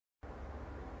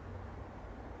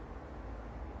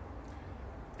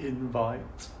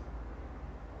Invite.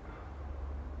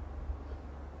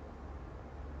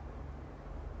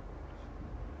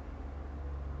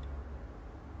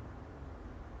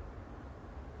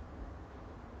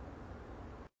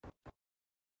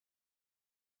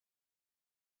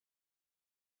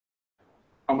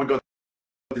 Oh my God,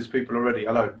 there's people already.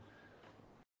 Hello.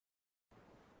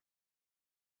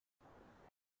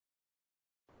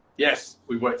 Yes,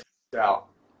 we worked it out.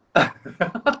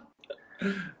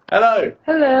 Hello.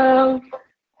 Hello.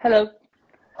 Hello.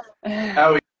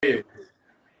 How are you?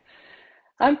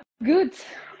 I'm good.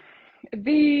 A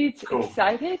bit Cool.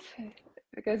 excited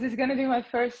because it's gonna be my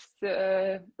first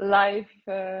live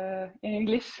in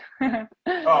English.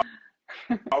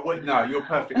 Oh, wait, no, you're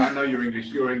perfect. I know your English.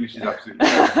 Your English is absolutely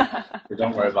perfect. So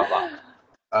don't worry about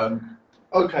that.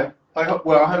 Okay. I hope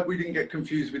we didn't get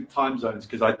confused with time zones,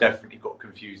 because I definitely got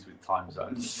confused with time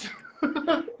zones.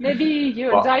 Maybe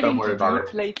you're But don't diving worry too about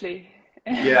deep it. lately.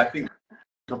 Yeah, I think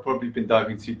I've probably been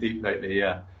diving too deep lately.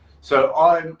 Yeah. So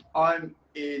I'm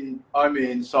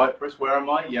in Cyprus. Where am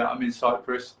I? Yeah, I'm in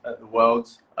Cyprus at the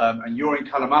Worlds, and you're in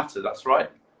Kalamata. That's right.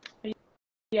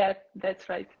 Yeah, that's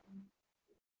right.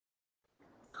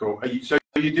 Cool. So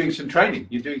you're doing some training?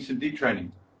 You're doing some deep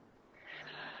training?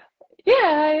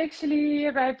 Yeah, I actually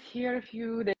arrived here a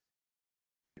few days.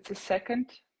 It's a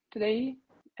second today,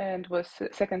 and was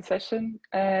a second session.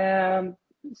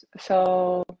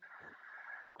 So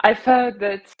I felt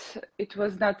that it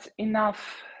was not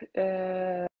enough.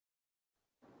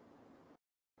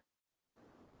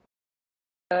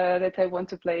 That I want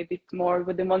to play a bit more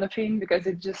with the monofin, because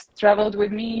it just traveled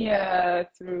with me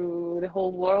through the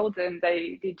whole world, and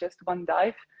I did just one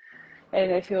dive,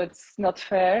 and I feel it's not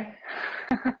fair.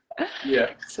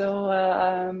 Yeah. So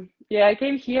yeah, I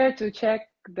came here to check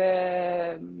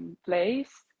the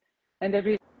place and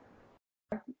everything,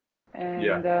 and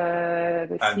Yeah.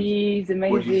 the And sea is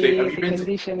what do you think? Have amazing. you The been to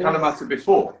condition is Kalamata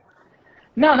before?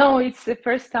 no, it's the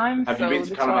first time, Have you been so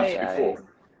to that's why Kalamata before?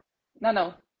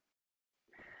 no,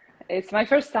 it's my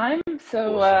first time,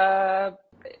 so Awesome.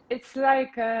 it's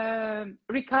like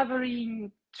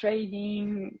recovering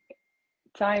training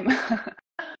time.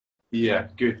 Yeah,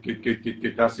 good.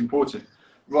 That's important.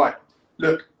 Right.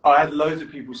 Look, I had loads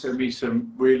of people send me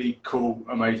some really cool,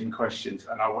 amazing questions,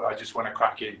 and I just want to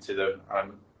crack into them.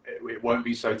 It won't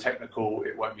be so technical.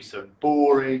 It won't be so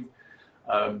boring.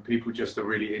 People just are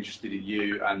really interested in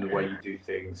you and the way you do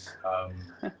things.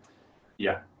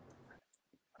 Yeah.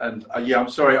 And yeah, I'm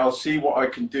sorry. I'll see what I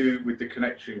can do with the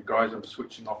connection, guys. I'm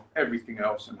switching off everything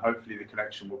else, and hopefully the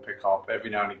connection will pick up. Every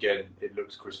now and again, it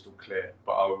looks crystal clear,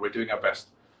 but we're doing our best.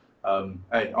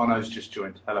 Hey, Arno's just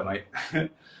joined. Hello, mate.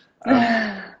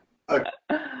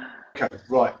 Okay,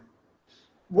 right.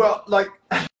 Well, like,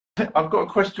 I've got a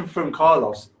question from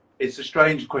Carlos. It's a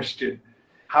strange question.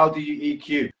 How do you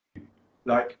EQ?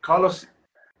 Like, Carlos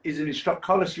is an instructor.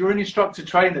 Carlos, you're an instructor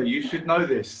trainer. You should know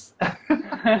this.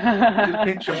 Just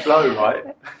pinch and blow, right?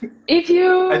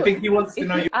 I think he wants to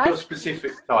know your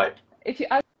specific type. If you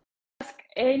ask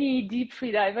any deep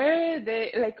free diver,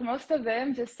 they like most of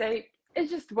them just say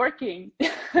it's just working.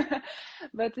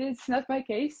 But it's not my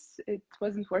case. It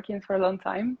wasn't working for a long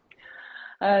time.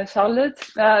 Charlotte.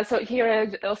 So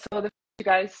here also the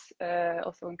guys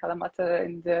also in Kalamata,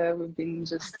 and we've been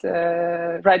just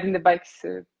riding the bikes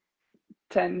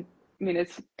 10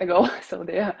 minutes ago, so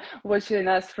they are watching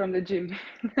us from the gym.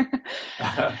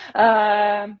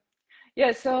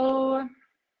 Yeah, so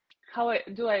how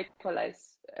do I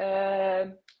equalize?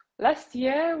 Last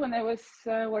year, when I was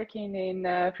working in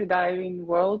Freediving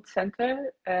World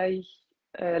Center, I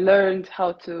learned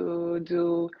how to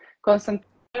do constant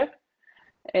pressure.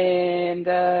 And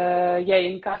yeah,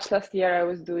 in cash last year I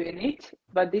was doing it,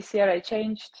 but this year I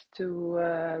changed to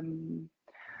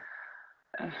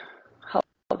how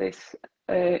this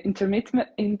intermittent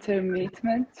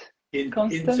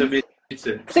constant.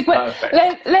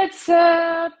 Perfect.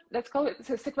 Let's call it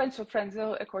a sequential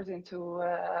frenzo according to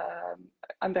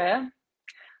Andrea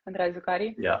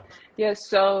Zuccari. Yeah. Yes.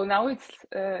 So now it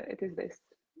is this.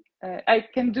 I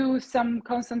can do some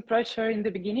constant pressure in the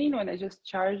beginning when I just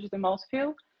charge the mouth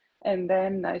feel, and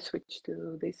then I switch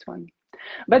to this one.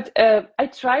 But I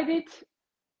tried it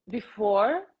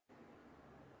before,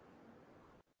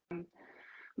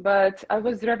 but I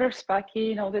was reverse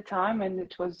packing all the time, and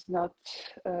it was not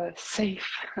safe.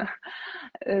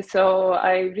 So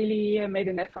I really made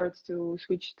an effort to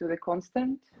switch to the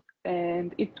constant,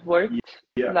 and it worked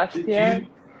last year.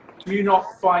 Do you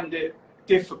not find it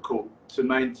difficult to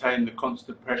maintain the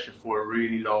constant pressure for a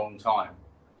really long time?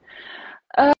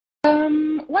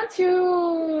 Once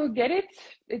you get it,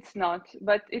 it's not,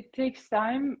 but it takes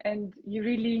time, and you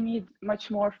really need much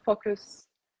more focus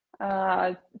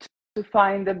uh, to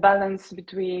find the balance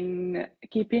between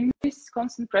keeping this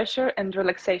constant pressure and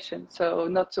relaxation, so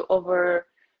not to over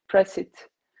press it.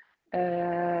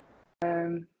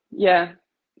 Yeah,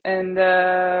 and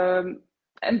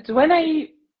when I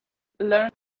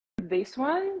learned this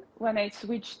one, when I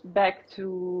switched back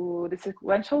to the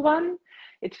sequential one,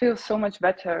 it feels so much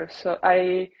better. So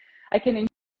I can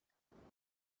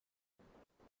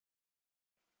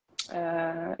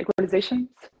equalizations.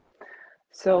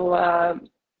 So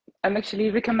I'm actually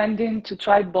recommending to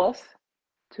try both,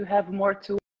 to have more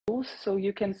tools so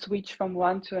you can switch from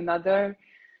one to another.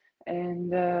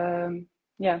 And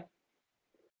yeah.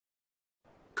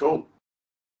 Cool.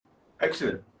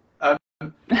 Excellent.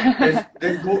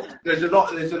 There's a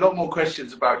lot more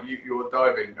questions about your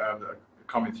diving that are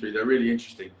coming through. They're really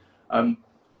interesting.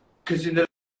 Because in the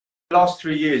last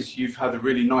 3 years, you've had a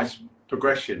really nice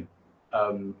progression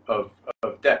of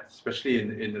depth, especially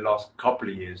in the last couple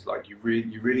of years. Like you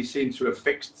really seem to have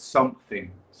fixed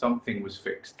something. Something was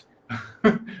fixed.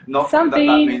 Not something,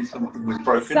 that means something was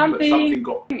broken, but something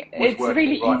was it's working,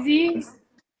 really right? easy.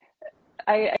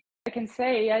 I can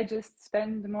say I just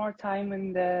spend more time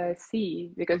in the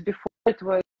sea, because before it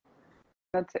was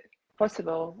not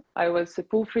possible. I was a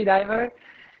pool free diver,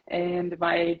 and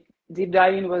my deep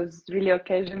diving was really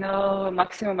occasional.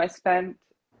 Maximum I spent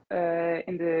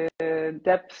in the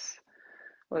depths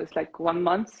was like 1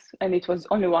 month, and it was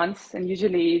only once, and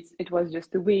usually it was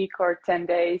just a week or 10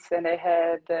 days, and I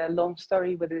had a long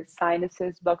story with the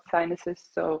sinuses, blocked sinuses,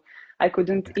 so I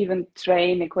couldn't even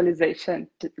train equalization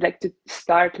to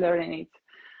start learning it.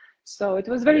 So it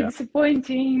was very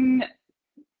disappointing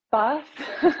path.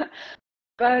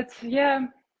 But yeah,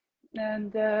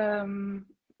 and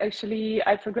actually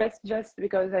I progressed just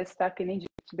because I stuck in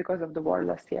Egypt because of the war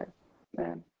last year,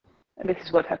 and this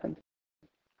is what happened.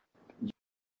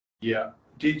 Yeah.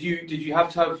 Did you have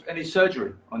to have any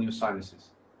surgery on your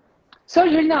sinuses?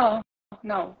 Surgery? No.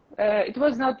 It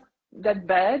was not that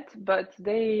bad, but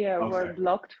they were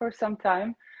blocked for some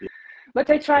time. Yeah.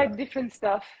 But I tried different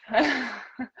stuff.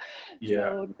 Yeah.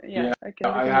 So, yeah.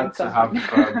 I had to have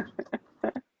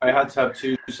I had to have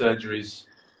 2 surgeries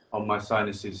on my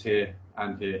sinuses here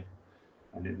and here,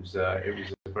 and it was a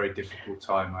very difficult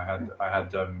time. I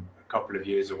had a couple of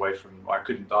years away from. I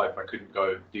couldn't dive. I couldn't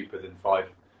go deeper than 5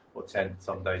 or 10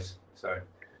 some days. So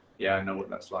yeah, I know what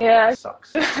that's like. Yeah. It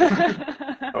sucks.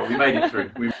 But we made it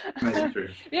through.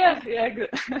 Yeah, good.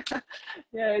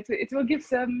 Yeah, it will give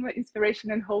some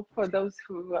inspiration and hope for those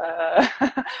who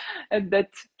at that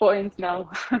point now.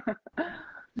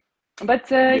 But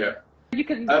you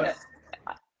can.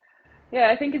 Yeah,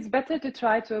 I think it's better to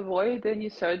try to avoid any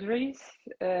surgeries,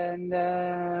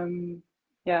 and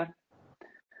yeah.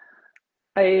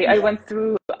 I went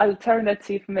through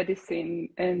alternative medicine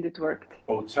and it worked.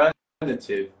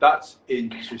 Alternative? That's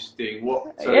interesting.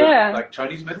 What? So, like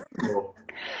Chinese medicine? Or?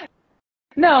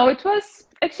 No, it was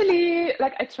actually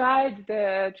like I tried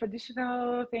the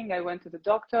traditional thing. I went to the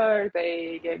doctor.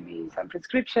 They gave me some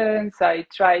prescriptions. I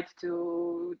tried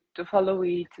to follow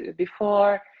it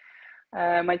before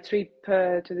my trip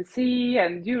to the sea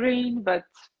and during, but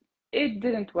it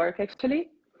didn't work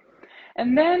actually.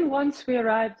 And then once we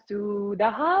arrived to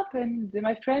Dahab, and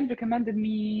my friend recommended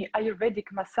me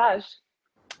Ayurvedic massage,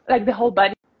 like the whole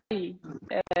body,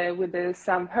 with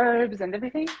some herbs and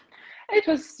everything. It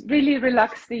was really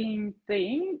relaxing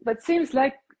thing, but seems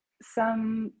like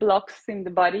some blocks in the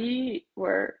body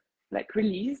were like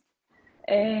released.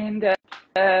 And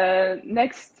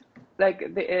next,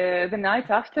 like the night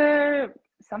after,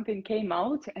 something came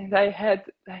out, and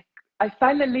I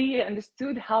finally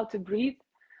understood how to breathe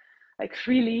like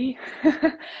freely,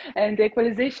 and the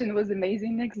equalization was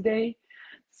amazing next day.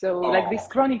 So like this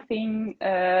chronic thing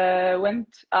went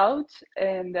out,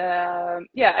 and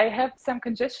yeah, I have some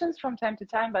congestions from time to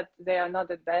time, but they are not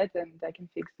that bad, and I can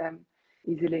fix them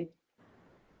easily.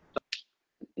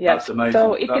 Yeah, that's amazing.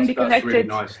 So it can be connected really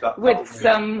nice. With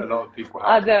some a lot of people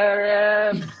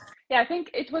other. Yeah, I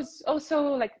think it was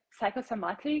also like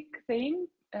psychosomatic thing.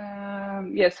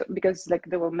 Yes, because like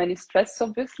there were many stress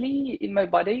obviously in my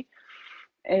body.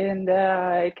 And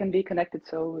it can be connected,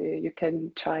 so you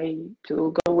can try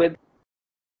to go with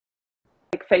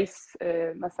like face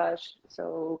massage.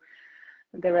 So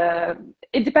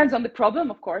it depends on the problem,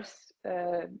 of course,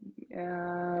 but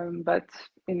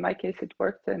in my case it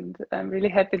worked, and I'm really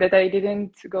happy that I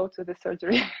didn't go to the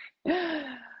surgery.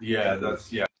 Yeah,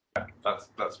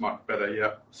 that's much better.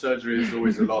 Yeah, surgery is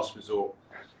always the last resort.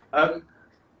 All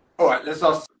right, let's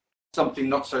ask something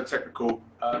not so technical.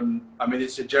 I mean,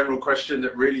 it's a general question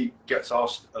that really gets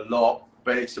asked a lot,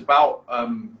 but it's about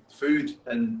food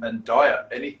and diet.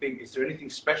 Is there anything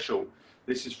special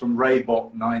This is from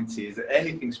Raybot90. Is there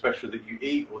anything special that you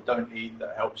eat or don't eat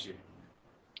that helps you?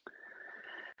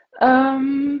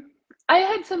 I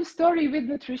had some story with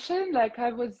nutrition, like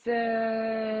I was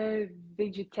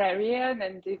vegetarian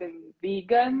and even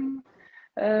vegan.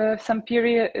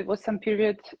 It was some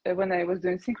period when I was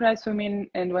doing synchronized swimming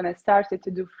and when I started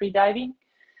to do free diving.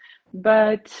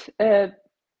 But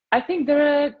I think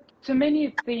there are too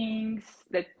many things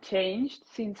that changed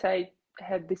since I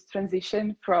had this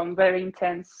transition from very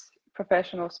intense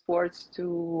professional sports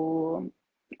to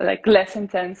like less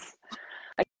intense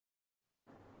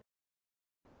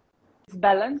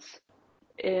balance.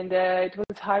 And it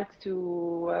was hard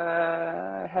to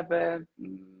have a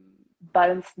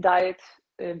balanced diet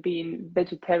being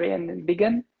vegetarian and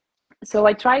vegan. So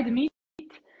I tried meat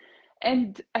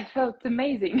and I felt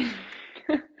amazing.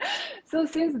 So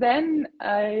since then,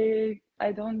 I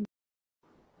don't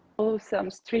follow some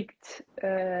strict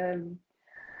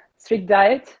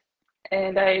diet,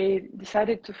 and I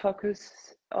decided to focus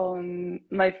on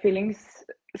my feelings.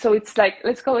 So it's like,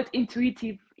 let's call it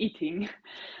intuitive eating.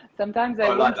 Sometimes I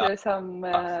like want some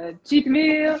cheat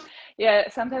meal. Yeah,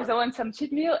 sometimes I want some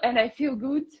cheat meal, and I feel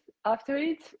good after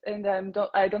it, and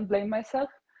I don't blame myself.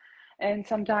 And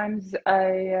sometimes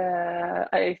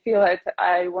I feel like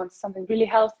I want something really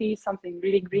healthy, something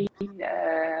really green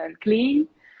and clean.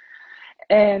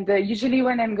 And usually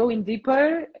when I'm going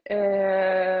deeper,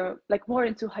 like more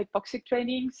into hypoxic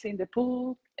trainings in the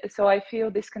pool, so I feel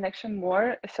this connection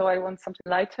more. So I want something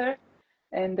lighter.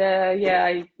 And yeah,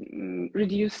 I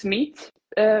reduce meat,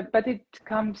 but it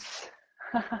comes,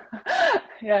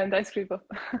 yeah, and ice cream.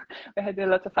 We had a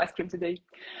lot of ice cream today,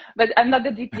 but I'm not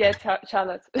that deep yet,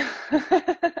 Charlotte.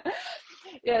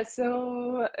 Yeah,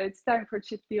 so it's time for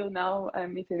cheat meal now.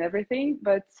 I'm eating everything,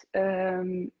 but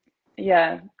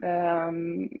yeah,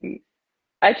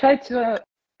 I try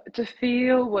to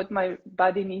feel what my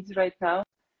body needs right now,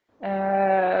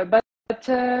 but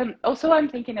also I'm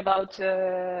thinking about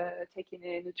taking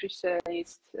a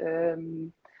nutritionist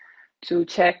to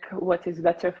check what is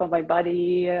better for my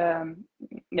body.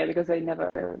 Yeah, because I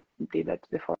never did that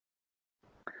before.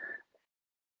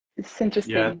 It's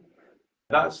interesting.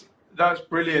 Yeah, that's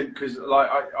brilliant, because like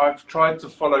I've tried to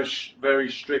follow very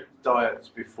strict diets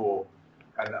before,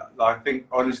 and I think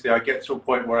honestly I get to a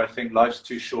point where I think life's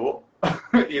too short.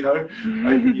 You know,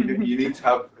 you need to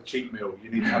have a cheat meal.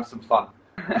 You need to have some fun.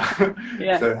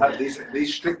 Yeah. So have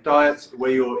these strict diets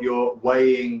where you're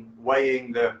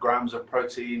weighing the grams of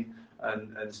protein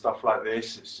and stuff like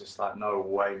this. It's just like, no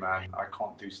way, man. I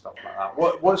can't do stuff like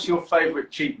that. What's your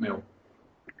favorite cheat meal?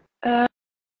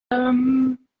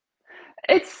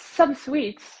 It's some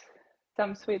sweets,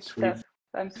 stuff.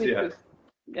 I'm sweet Yeah. tooth.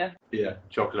 Yeah. Yeah,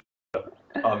 chocolate.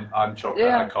 I'm chocolate.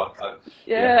 Yeah. I can't.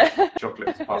 Yeah. Chocolate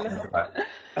is part of that.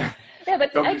 Yeah,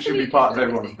 but Chocolate actually, should be part of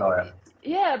everyone's diet.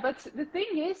 Yeah, but the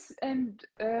thing is, and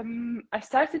I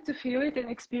started to feel it and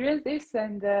experience this,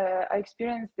 and I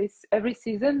experience this every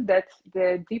season, that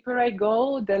the deeper I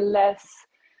go, the less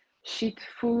shit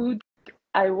food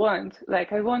I want.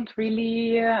 Like I want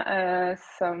really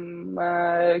some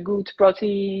good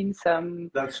protein, some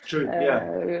That's true.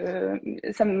 Yeah.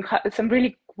 some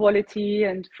really quality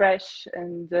and fresh,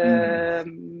 and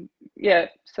yeah.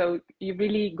 So you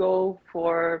really go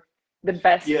for the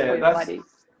best for your body.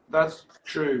 That's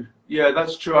true. Yeah,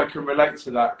 that's true. I can relate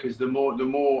to that, because the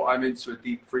more I'm into a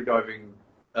deep freediving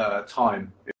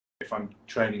time, if I'm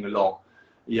training a lot,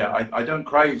 yeah, I don't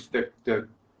crave the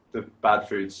bad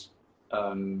foods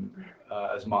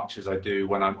as much as I do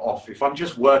when I'm off. If I'm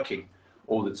just working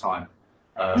all the time,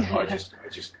 I just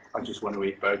want to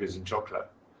eat burgers and chocolate.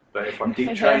 But if I'm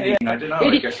deep training, I don't know.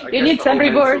 I guess you need some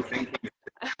reward.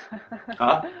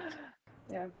 Huh?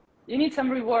 Yeah. You need some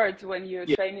reward when you're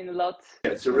training a lot.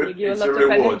 Yeah, it's you give it's a lot a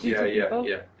reward. Of energy to people.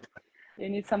 You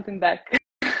need something back.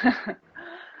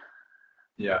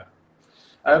 Yeah.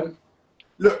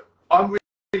 Look, I'm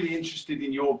really interested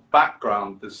in your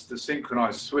background, the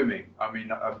synchronized swimming. I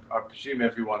mean, I presume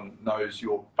everyone knows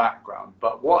your background,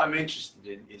 but what I'm interested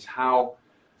in is how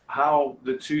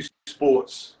the two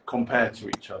sports compare to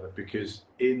each other, because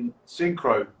in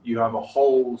synchro you have a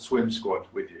whole swim squad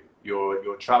with you.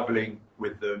 You're traveling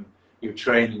with them, you're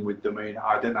training with them. I mean,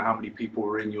 I don't know how many people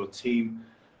are in your team,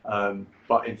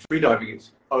 but in freediving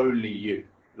it's only you.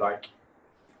 Like,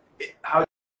 how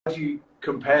do you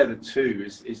compare the two?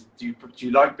 Do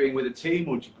you like being with a team,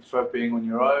 or do you prefer being on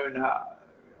your own?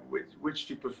 Which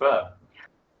do you prefer?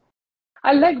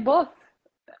 I like both.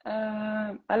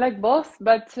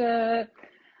 But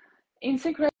in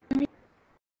synchro I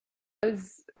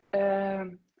was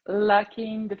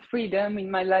lacking the freedom in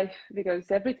my life,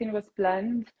 because everything was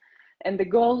planned, and the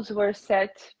goals were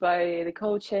set by the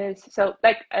coaches. So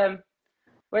like,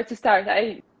 where to start?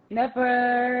 I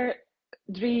never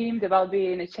dreamed about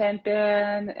being a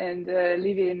champion and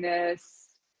living a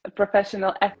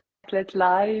professional athlete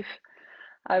life.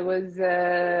 I was,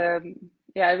 I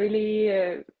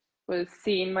really was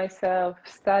seeing myself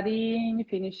studying,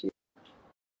 finishing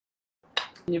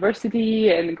university,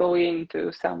 and going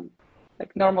to some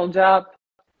like normal job.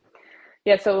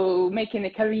 Yeah, so making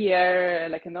a career,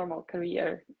 like a normal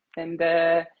career. And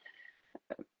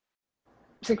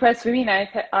synchronized swimming,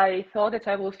 I thought that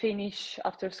I will finish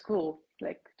after school,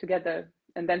 like together,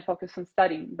 and then focus on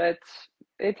studying. But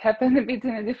it happened a bit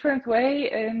in a different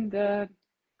way. And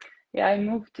I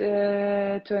moved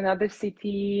to another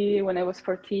city when I was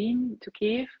 14, to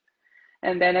Kiev.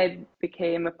 And then I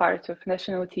became a part of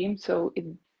national team. So it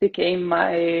became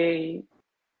my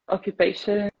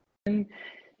occupation.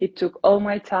 It took all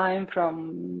my time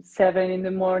from 7 in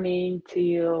the morning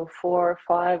till 4,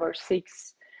 5, or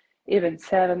 6, even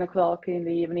 7 o'clock in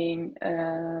the evening.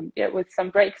 With some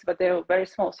breaks, but they were very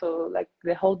small. So like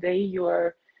the whole day you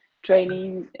are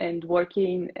training and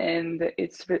working, and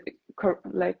it's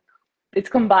like it's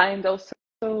combined also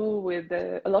with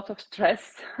a lot of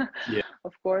stress,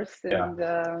 of course. And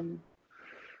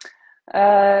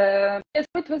yes,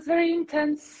 it was very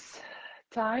intense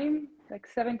time. Like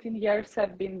 17 years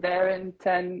I've been there, and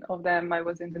 10 of them I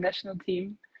was in the national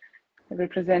team,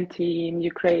 representing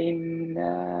Ukraine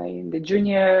in the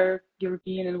junior,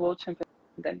 European and World Championship,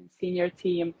 and then senior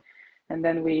team. And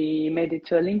then we made it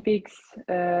to Olympics.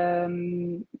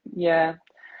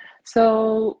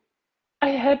 So I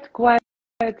had quite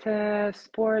a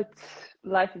sport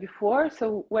life before.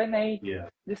 So when I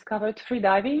discovered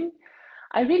freediving,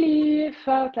 I really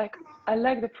felt like I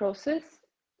like the process.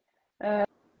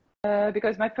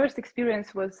 Because my first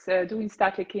experience was doing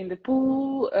static in the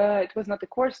pool. It was not a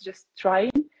course, just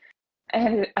trying.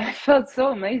 And I felt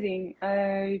so amazing.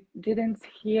 I didn't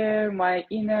hear my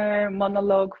inner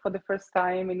monologue for the first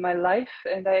time in my life.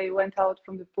 And I went out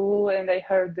from the pool and I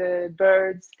heard the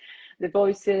birds, the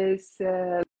voices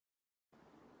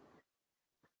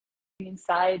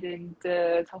inside, and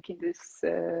talking this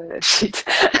shit.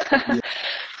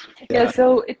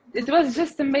 So it was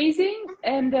just amazing.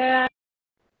 And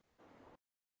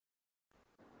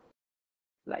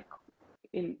like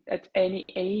at any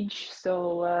age.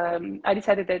 So I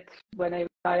decided that when I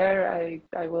retire,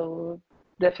 I will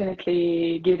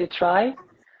definitely give it a try.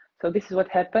 So this is what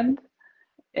happened.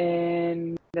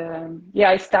 And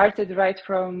I started right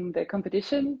from the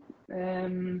competition.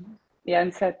 And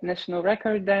set national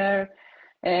record there.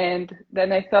 And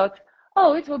then I thought,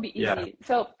 oh, it will be easy.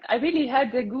 So I really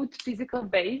had a good physical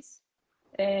base,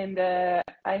 and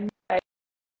I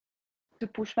to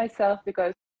push myself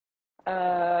because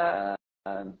I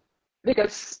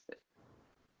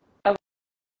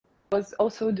was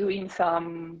also doing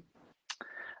some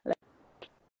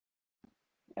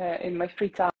in my free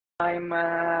time,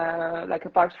 like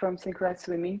apart from synchronized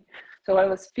swimming. So I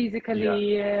was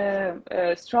physically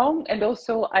strong, and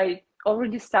also I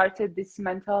already started this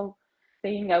mental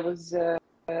thing.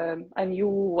 I knew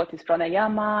what is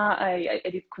pranayama. I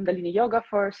did Kundalini yoga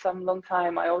for some long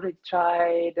time. I already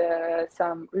tried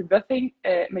some rebirthing.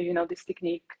 Maybe you know this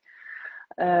technique,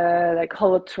 like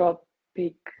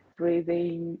holotropic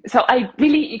breathing. So I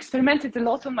really experimented a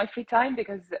lot on my free time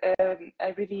because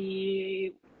I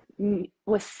really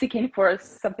was seeking for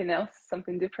something else,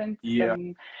 something different.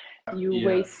 Some new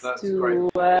ways to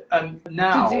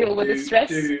now to deal with the stress.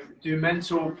 Do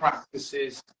mental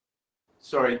practices.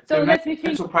 Sorry, so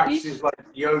mental practices like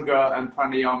yoga and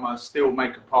pranayama still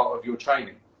make a part of your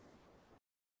training?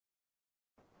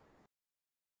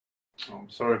 Oh, I'm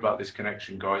sorry about this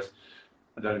connection, guys.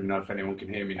 I don't even know if anyone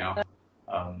can hear me now.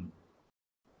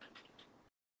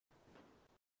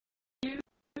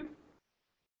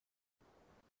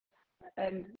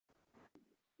 And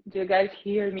do you guys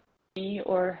hear me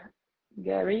or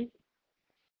Gary?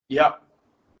 Yeah.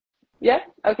 Yeah?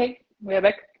 Okay, we are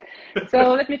back.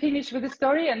 So let me finish with the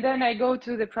story, and then I go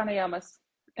to the pranayamas.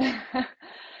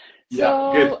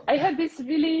 So I had this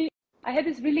really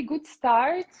good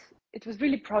start. It was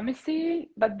really promising,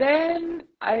 but then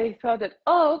I thought that,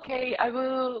 oh, okay, I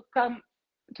will come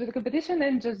to the competition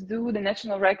and just do the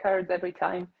national record every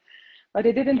time. But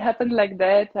it didn't happen like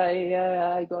that.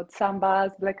 I got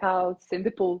sambas, blackouts in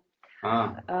the pool.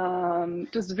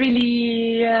 It was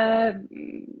really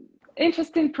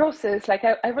interesting process. Like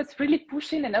I was really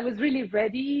pushing, and I was really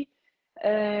ready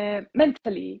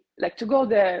mentally, like to go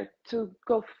there, to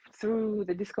go through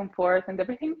the discomfort and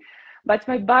everything. But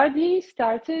my body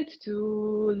started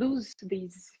to lose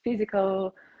this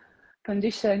physical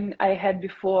condition I had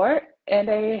before, and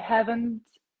I haven't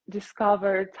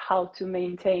discovered how to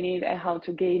maintain it and how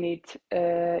to gain it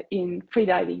in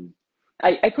freediving.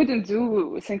 I couldn't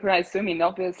do synchronized swimming,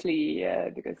 obviously,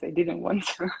 because I didn't want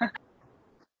to.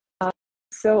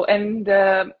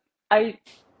 I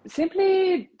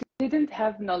simply didn't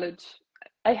have knowledge.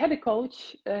 I had a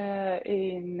coach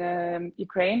in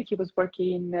Ukraine. He was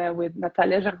working with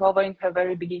Natalia Zharkova in her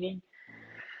very beginning.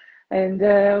 And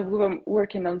we were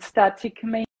working on static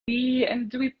maybe,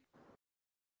 and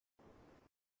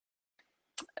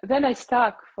then I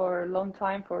stuck for a long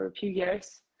time, for a few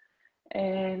years.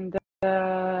 And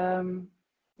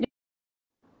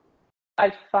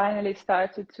I finally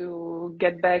started to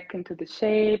get back into the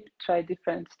shape, try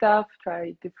different stuff,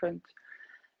 try different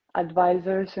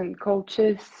advisors and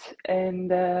coaches,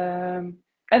 and then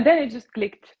it just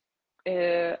clicked.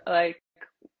 Like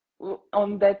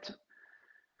on that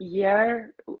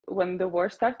year when the war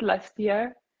started last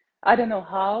year, I don't know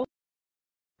how,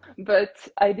 but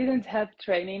I didn't have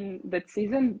training that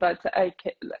season. But I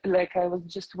was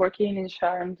just working in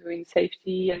Sharm doing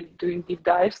safety and doing deep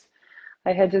dives.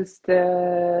 I had just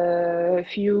a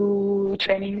few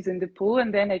trainings in the pool,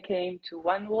 and then I came to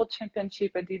one world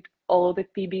championship. I did all the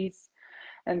PBs,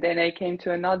 and then I came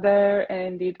to another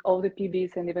and did all the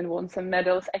PBs and even won some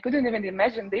medals. I couldn't even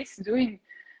imagine this doing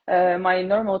my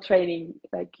normal training,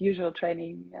 like usual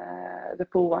training, the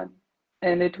pool one.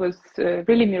 And it was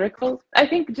really miracle. I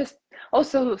think just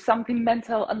also something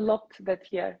mental unlocked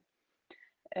that year.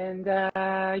 And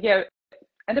yeah,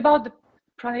 and about the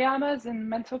pranayamas and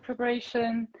mental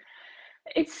preparation,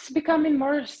 it's becoming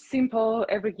more simple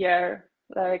every year.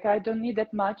 Like I don't need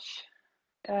that much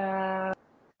now.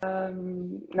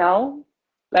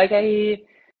 Like I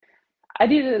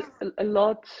did a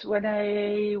lot when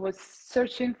I was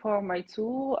searching for my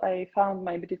tool. I found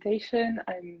my meditation.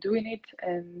 I'm doing it,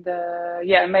 and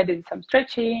yeah, I made some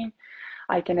stretching.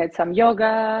 I can add some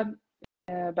yoga,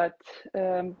 but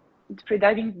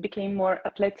freediving became more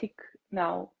athletic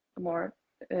now, more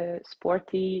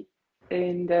sporty,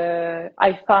 and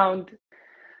I found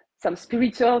some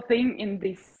spiritual thing in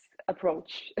this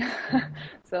approach.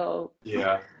 So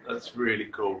yeah, that's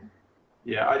really cool.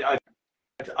 Yeah,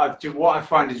 what I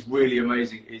find is really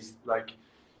amazing is, like,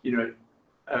 you know,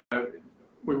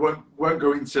 we won't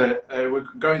go into we're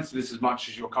going into this as much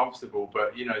as you're comfortable,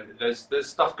 but you know, there's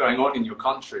stuff going on in your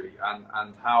country,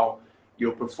 and how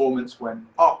your performance went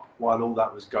up while all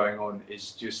that was going on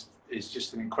is just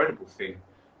an incredible thing.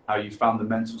 How you found the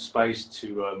mental space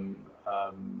to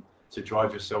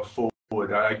drive yourself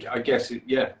forward. I guess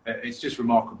it's just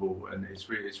remarkable, and it's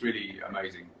really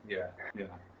amazing. Yeah.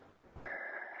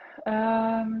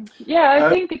 I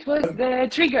think it was the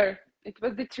trigger. It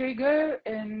was the trigger,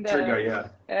 and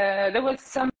there was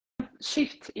some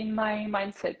shift in my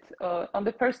mindset on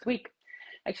the first week.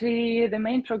 Actually, the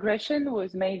main progression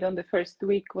was made on the first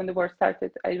week when the war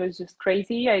started. I was just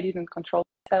crazy. I didn't control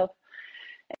myself.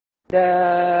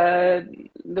 There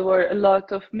were a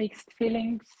lot of mixed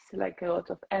feelings, like a lot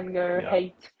of anger,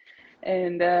 hate,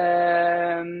 and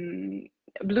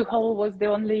Blue Hole was the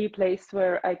only place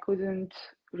where I couldn't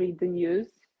read the news.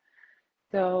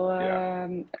 So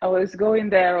I was going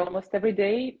there almost every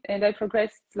day, and I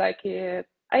progressed like I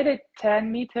did 10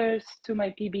 meters to my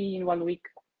PB in 1 week,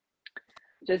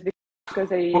 just because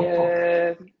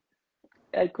I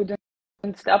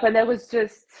couldn't stop, and I was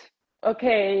just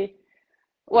okay.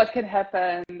 What can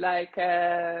happen? Like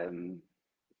I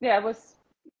was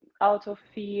out of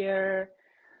fear.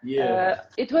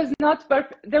 It was not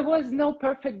perfect. There was no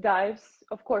perfect dives.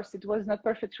 Of course, it was not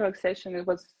perfect relaxation. It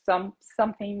was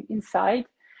something inside,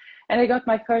 and I got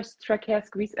my first trachea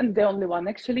squeeze, and the only one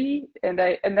actually. And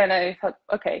then I thought,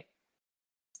 okay,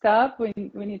 stop. We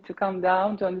need to calm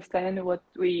down to understand what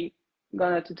we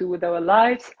gonna to do with our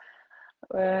lives.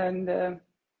 And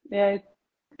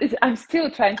I'm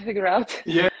still trying to figure out.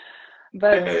 Yeah.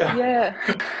 But yeah.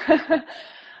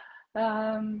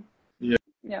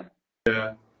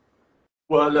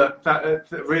 Well, look,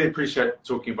 really appreciate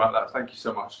talking about that. Thank you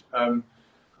so much.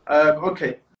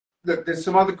 Okay, look, there's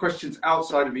some other questions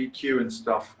outside of EQ and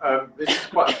stuff. This is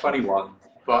quite a funny one,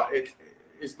 but it's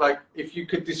like, if you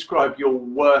could describe your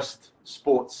worst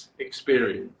sports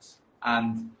experience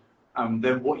and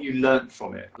then what you learned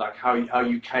from it, like how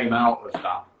you came out of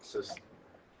that. So,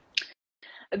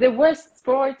 the worst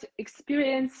sport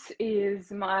experience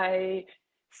is my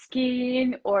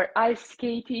skiing or ice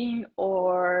skating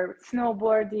or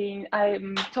snowboarding.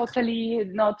 I'm totally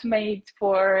not made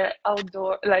for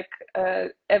outdoor, like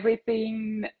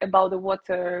everything about the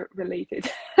water related.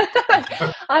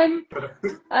 I'm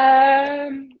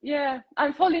yeah,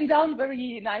 I'm falling down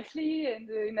very nicely and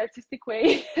in an artistic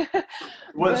way.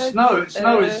 Well, But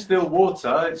snow is still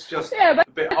water. It's just yeah, but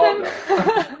a bit then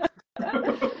harder.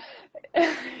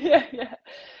 yeah, yeah,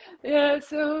 yeah.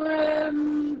 So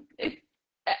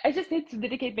I just need to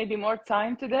dedicate maybe more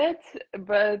time to that.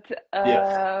 But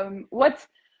Yes.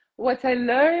 what I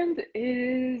learned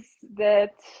is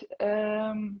that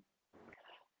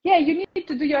yeah, you need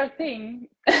to do your thing.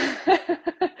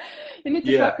 You need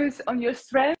to Yeah. focus on your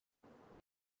strength.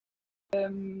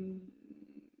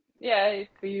 Yeah, if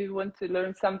you want to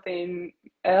learn something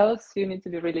else, you need to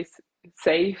be really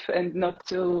safe and not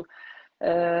to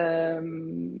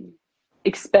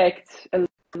expect a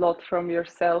lot from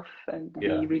yourself and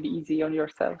Yeah. be really easy on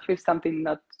yourself if something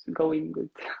not going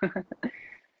good.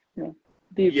 Yeah.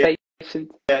 Be Yeah.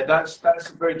 patient. Yeah, that's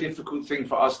a very difficult thing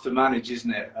for us to manage,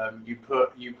 isn't it? You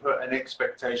put an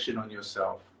expectation on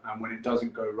yourself, and when it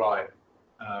doesn't go right,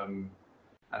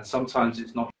 and sometimes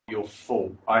it's not your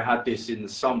fault. I had this in the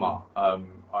summer.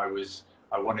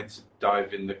 I wanted to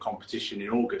dive in the competition in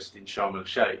August in Sharm el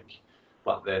Sheikh,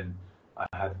 but then I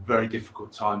had a very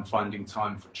difficult time finding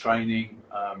time for training,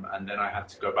 and then I had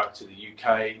to go back to the UK.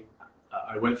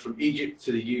 I went from Egypt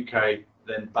to the UK,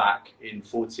 then back in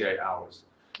 48 hours.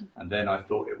 And then I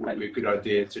thought it would be a good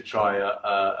idea to try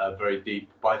a very deep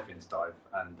bifins dive.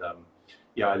 And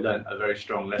yeah, I learned a very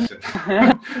strong lesson.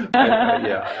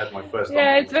 Yeah, I had my first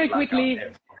Yeah, it's underwater very blackout quickly.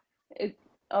 ever.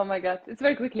 Oh my God, it's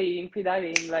very quickly in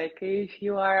freediving. Like if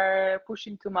you are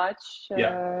pushing too much,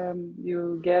 Yeah.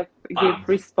 you give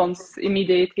response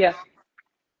immediate. Yeah.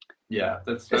 Yeah,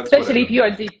 that's what I Especially if learned. you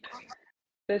are deep.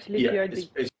 Especially if Yeah, you are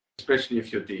deep. especially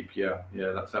if you're deep. Yeah,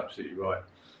 yeah, that's absolutely right.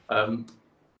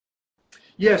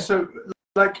 Yeah, so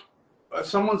like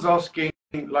someone's asking,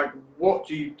 like, what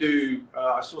do you do?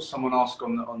 I saw someone ask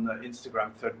on the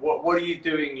Instagram thread, what are you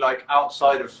doing like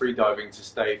outside of freediving to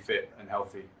stay fit and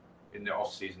healthy in the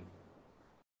off season?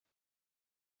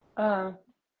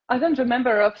 I don't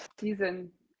remember off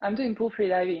season. I'm doing pool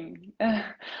freediving.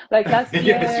 Like last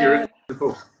Yes, you're in year. the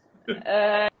pool.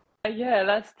 Yeah,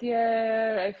 last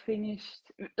year I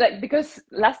finished like because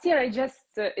last year I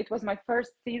just it was my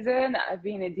first season. I've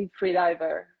been a deep free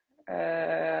diver.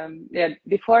 Yeah,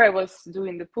 before I was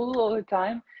doing the pool all the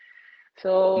time.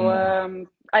 So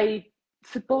I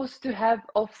supposed to have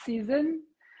off season,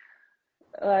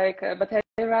 like, but I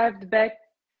arrived back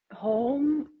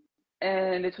home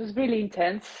and it was really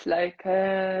intense. Like,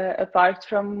 apart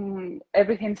from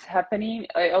everything's happening,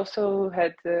 I also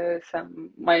had some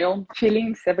my own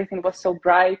feelings. Everything was so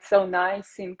bright, so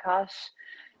nice in Kash.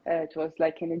 It was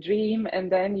like in a dream,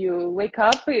 and then you wake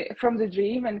up from the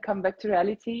dream and come back to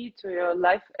reality, to your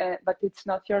life, but it's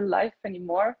not your life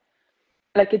anymore.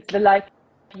 Like it's the life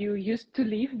you used to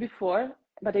live before,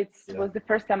 but it was the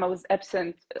first time I was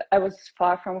absent. I was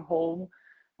far from home,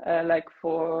 like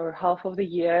for half of the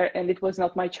year, and it was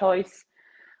not my choice.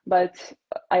 But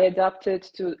I adapted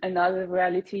to another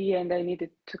reality, and I needed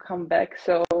to come back.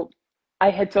 So I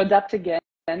had to adapt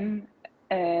again,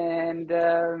 and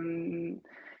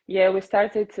yeah, we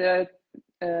started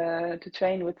to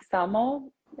train with Samo.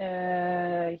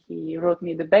 He wrote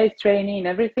me the base training and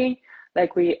everything.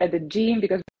 Like we at the gym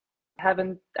because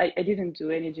I didn't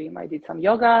do any gym. I did some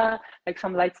yoga, like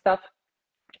some light stuff.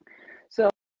 So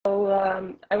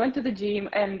I went to the gym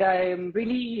and I'm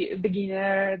really a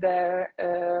beginner there.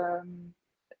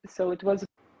 So it was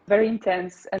very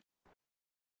intense. And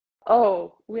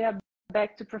oh, we are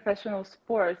back to professional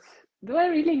sports. Do I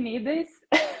really need this?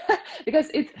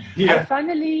 Because I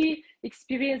finally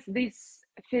experienced this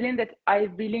feeling that I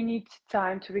really need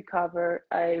time to recover.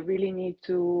 I really need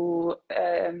to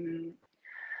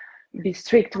be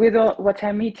strict with what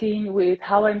I'm eating, with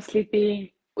how I'm sleeping,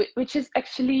 which was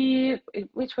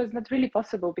not really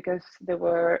possible because there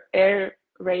were air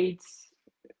raids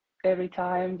every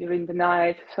time during the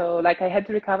night. So like I had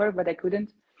to recover, but I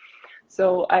couldn't.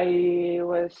 So I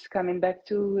was coming back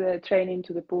to training,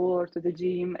 to the pool or to the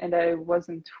gym, and I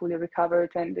wasn't fully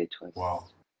recovered, and it was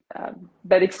a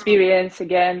bad experience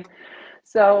again.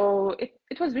 So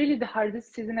it was really the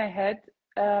hardest season I had.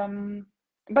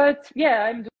 But yeah,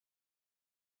 I'm doing.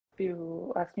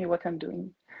 You ask me what I'm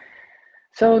doing.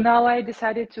 So now I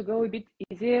decided to go a bit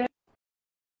easier.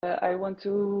 I want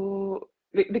to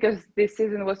because this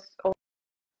season was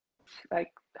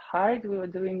like hard. We were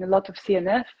doing a lot of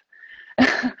CNF.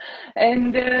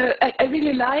 And I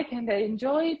really like and I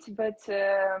enjoy it, but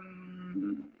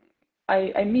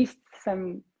I missed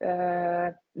some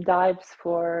dives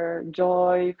for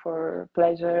joy, for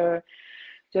pleasure.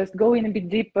 just going a bit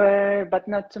deeper, but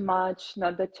not too much,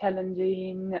 not that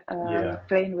challenging.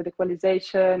 Playing with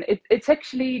equalization. It's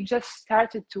actually just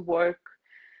started to work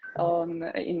on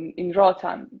in raw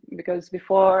time, because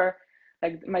before,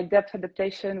 like, my depth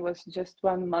adaptation was just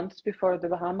 1 month before the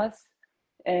Bahamas,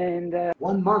 and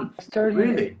 1 month,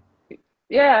 really?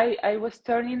 Yeah, I was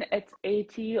turning at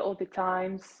 80 all the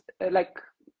times. Like,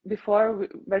 before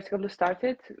vertical blue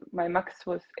started, my max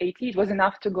was 80. It was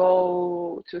enough to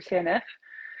go to CNF,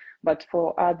 but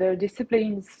for other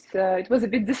disciplines, it was a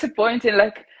bit disappointing.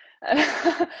 Like,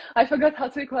 I forgot how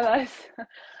to equalize.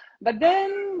 But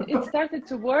then it started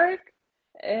to work,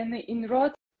 and in raw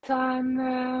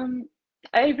time,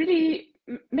 I really,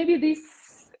 maybe this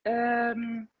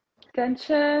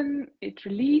tension, it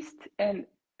released, and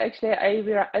actually I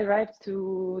arrived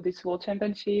to this World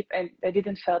Championship, and I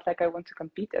didn't felt like I want to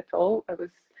compete at all. I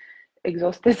was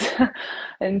exhausted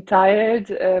and tired,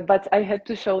 but I had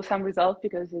to show some result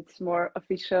because it's more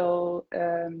official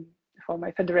for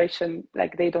my federation.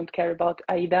 Like, they don't care about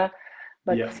AIDA,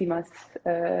 but CIMAS,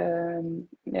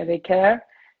 they care,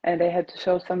 and I had to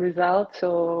show some results.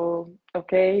 So,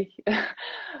 okay,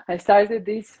 I started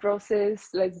this process,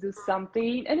 let's do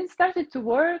something, and it started to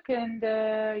work, and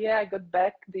I got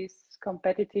back this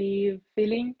competitive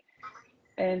feeling,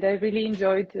 and I really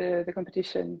enjoyed the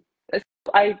competition.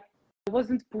 I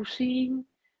wasn't pushing,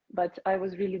 but I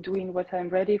was really doing what I'm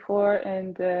ready for,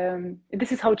 and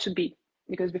this is how it should be,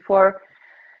 because before,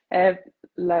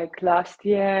 like last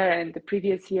year and the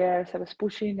previous years, I was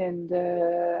pushing, and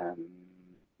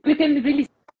you can really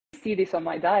see this on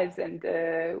my dives, and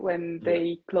when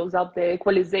they close up the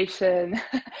equalization,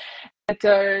 the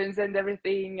turns and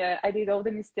everything, I did all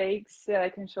the mistakes. I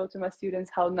can show to my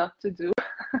students how not to do.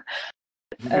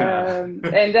 And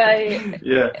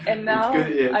now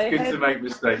it's good to make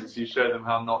mistakes. You show them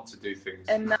how not to do things.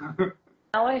 And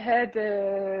now I had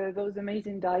those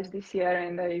amazing dives this year,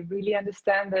 and I really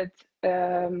understand that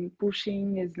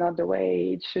pushing is not the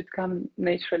way. It should come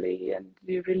naturally, and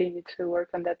you really need to work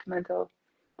on that mental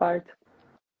part.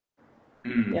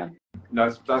 Yeah,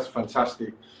 that's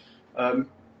fantastic. I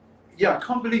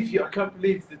can't believe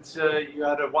that you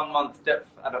had a 1 month depth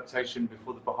adaptation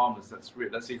before the Bahamas.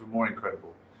 That's even more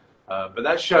incredible. But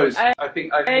that shows, I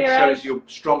think it shows your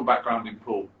strong background in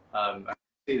pool. I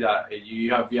see that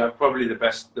you have probably the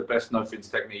best no fins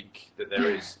technique that there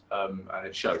is, and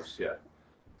it shows. Yeah.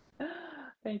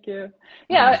 Thank you.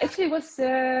 Yeah, actually, I was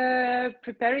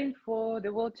preparing for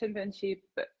the World Championship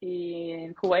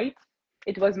in Kuwait.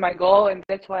 It was my goal, and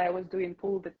that's why I was doing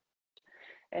pool.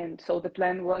 And so the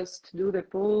plan was to do the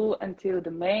pool until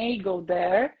the May, go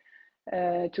there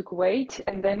to Kuwait,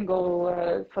 and then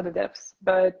go for the depths.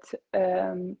 But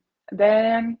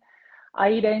then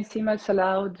AIDA and CIMAS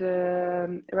allowed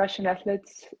Russian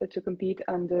athletes to compete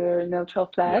under neutral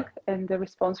flag, and the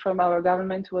response from our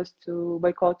government was to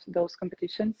boycott those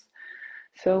competitions.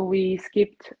 So we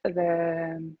skipped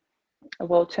the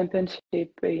World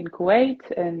Championship in Kuwait,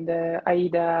 and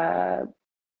AIDA.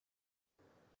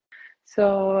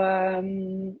 So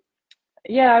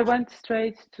I went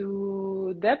straight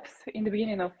to depth in the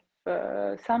beginning of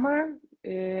summer.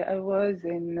 I was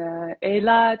in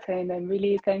Eilat, and I'm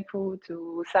really thankful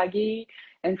to Sagi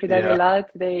and Freediver Eilat.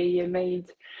 They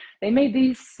made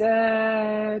this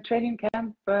training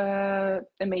camp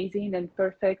amazing and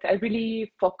perfect. I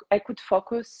could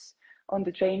focus on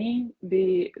the training,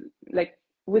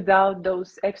 without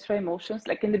those extra emotions.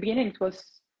 Like, in the beginning, it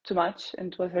was too much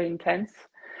and it was very intense,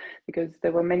 because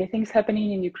there were many things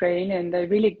happening in Ukraine, and I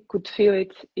really could feel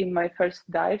it in my first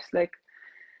dives. Like,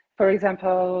 for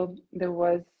example, there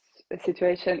was a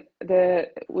situation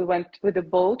we went with a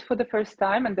boat for the first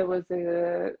time, and there was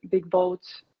a big boat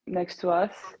next to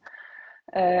us,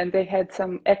 and they had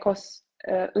some echoes,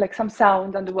 like some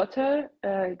sound underwater.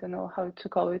 I don't know how to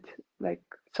call it, like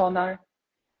sonar.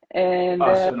 And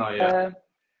sonar,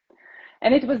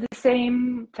 and it was the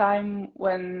same time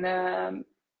when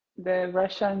the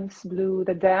Russians blew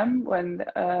the dam, when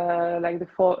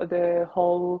the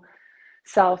whole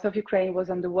south of Ukraine was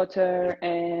underwater,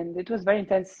 and it was very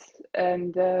intense.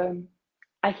 And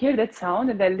I hear that sound,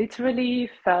 and I literally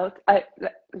felt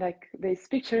like these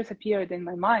pictures appeared in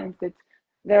my mind, that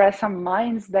there are some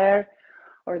mines there,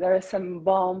 or there is some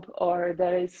bomb, or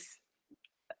there is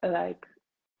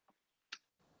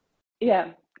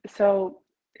so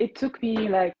it took me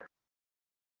like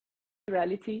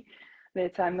reality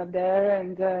that I'm not there,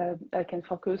 and I can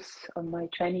focus on my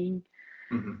training.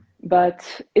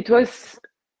 But it was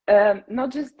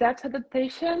not just that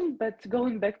adaptation, but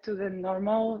going back to the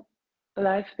normal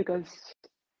life, because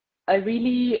I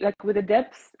really, like, with the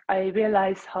depths, I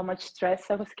realized how much stress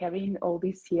I was carrying all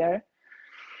this year.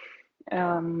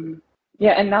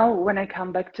 Yeah, and now when I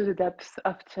come back to the depths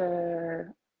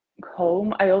after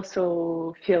home, I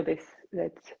also feel this,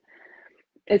 that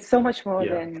it's so much more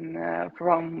than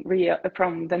from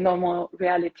the normal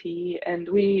reality, and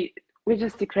we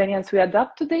just Ukrainians, we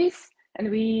adapt to this, and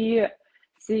we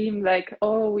seem like,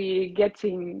 oh, we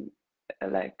getting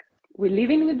like we're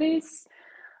living with this,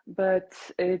 but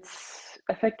it's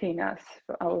affecting us,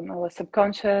 our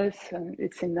subconscious, and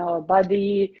it's in our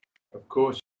body. Of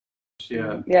course,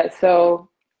 yeah. So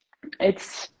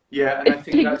it's and I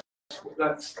think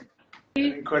that's an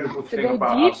incredible thing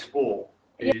about our sport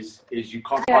is you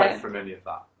can't hide from any of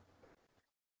that.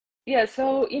 Yeah,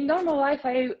 so in normal life,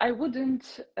 I wouldn't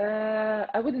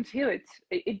feel it.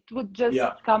 It would just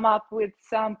come up with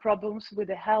some problems with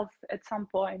the health at some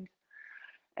point,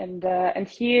 and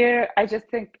here I just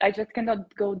think I just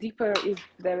cannot go deeper if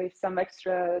there is some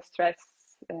extra stress.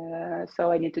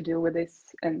 So I need to deal with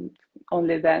this, and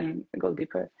only then go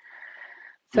deeper.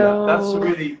 So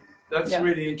that's a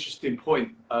really interesting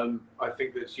point. I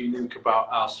think that's unique about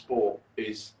our sport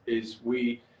is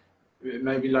we.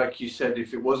 Maybe like you said,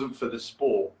 if it wasn't for the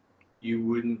sport, you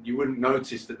wouldn't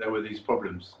notice that there were these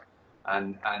problems,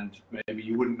 and maybe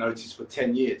you wouldn't notice for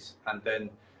 10 years, and then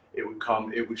it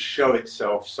would show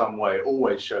itself some way. It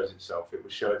always shows itself. It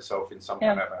would show itself in some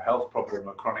kind of a health problem,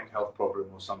 a chronic health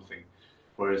problem or something.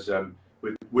 Whereas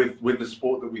with the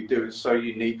sport that we do, it's so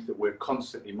unique that we're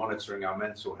constantly monitoring our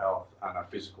mental health and our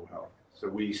physical health. So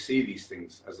we see these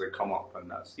things as they come up, and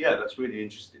that's really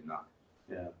interesting.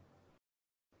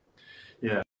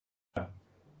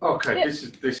 Okay, this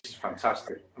is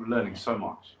fantastic. I'm learning so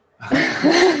much.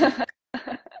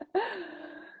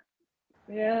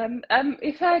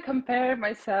 If I compare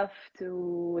myself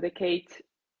to the Kate,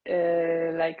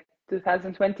 like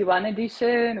 2021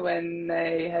 edition, when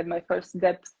I had my first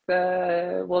depth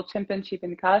world championship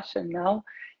in Kash, and now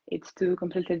it's two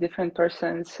completely different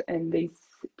persons, and these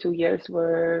 2 years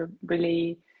were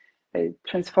really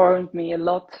transformed me a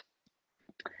lot.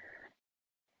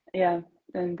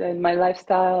 And then my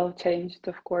lifestyle changed,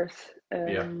 of course.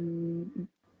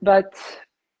 But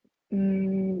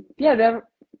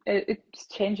it's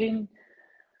changing.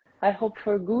 I hope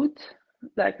for good,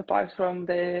 like apart from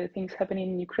the things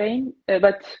happening in Ukraine.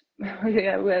 But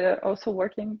we're also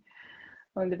working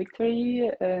on the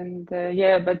victory, and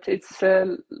but it's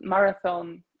a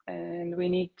marathon, and we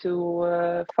need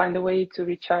to find a way to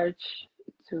recharge,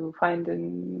 to find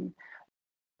and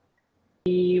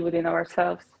be within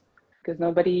ourselves, because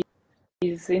nobody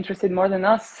is interested more than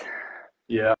us.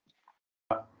 Yeah,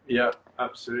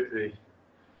 absolutely.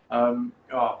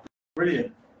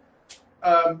 Brilliant.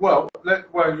 Well, do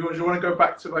you want to go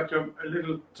back to like a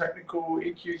little technical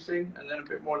EQ thing, and then a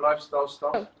bit more lifestyle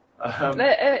stuff?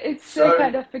 It's a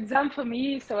kind of exam for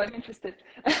me, so I'm interested.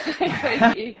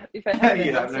 if I have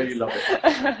I know you love it.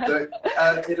 So,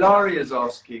 Ilaria's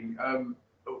asking,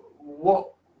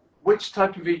 which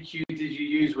type of EQ did you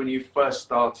use when you first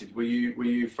started? Were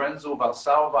you Frenzel,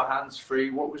 Valsalva, hands-free?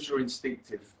 What was your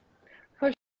instinctive?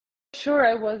 For sure,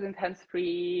 I wasn't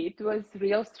hands-free. It was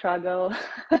real struggle.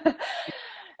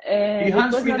 And you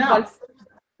hands-free now?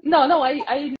 No,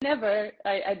 I never.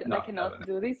 I cannot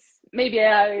do this. Maybe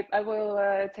I will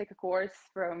take a course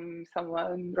from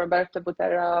someone, Roberto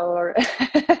Butera or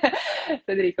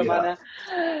Federico Mana,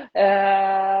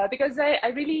 because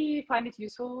I really find it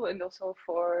useful, and also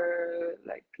for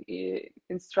like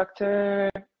instructor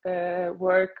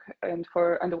work and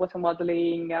for underwater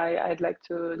modeling. I'd like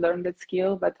to learn that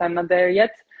skill, but I'm not there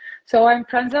yet. So I'm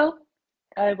Frenzel.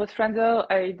 I was Frenzel.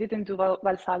 I didn't do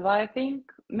Valsalva, I think.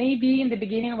 Maybe in the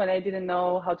beginning when I didn't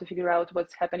know how to figure out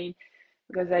what's happening,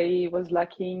 because I was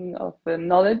lacking of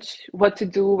knowledge, what to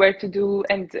do, where to do.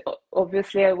 And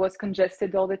obviously I was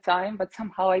congested all the time, but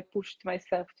somehow I pushed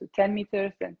myself to 10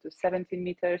 meters and to 17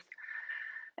 meters.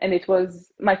 And it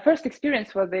was, my first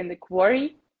experience was in the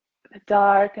quarry,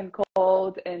 dark and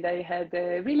cold, and I had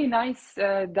a really nice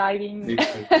diving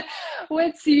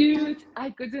wetsuit. I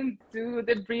couldn't do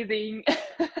the breathing.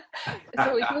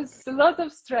 So it was a lot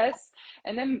of stress,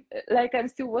 and then like I'm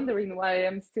still wondering why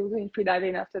I'm still doing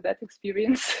freediving after that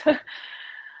experience.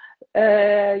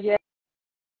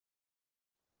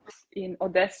 In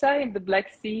Odessa, in the Black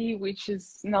Sea, which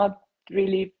is not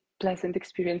really pleasant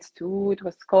experience too. It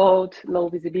was cold, low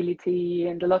visibility,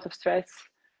 and a lot of stress.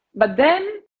 But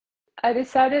then I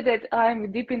decided that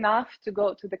I'm deep enough to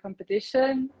go to the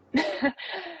competition.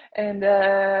 And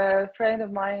a friend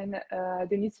of mine,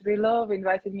 Denis Rilov,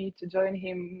 invited me to join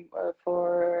him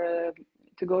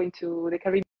to go into the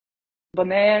Caribbean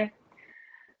Bonaire,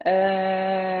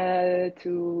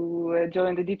 to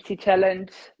join the Deep Sea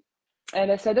Challenge. And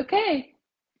I said, okay.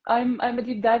 I'm a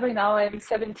deep diver now. I'm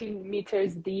 17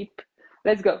 meters deep.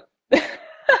 Let's go.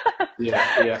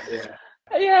 Yeah.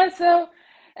 Yeah, so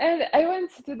and I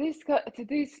went to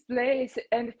this place,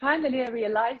 and finally I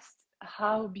realized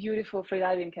how beautiful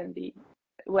freediving can be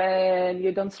when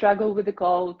you don't struggle with the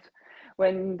cold,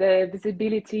 when the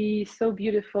visibility is so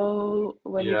beautiful,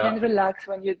 when you can Yeah. relax,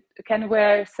 when you can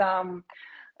wear some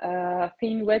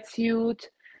thin wetsuit.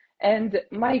 And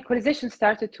my equalization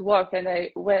started to work, and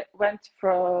I went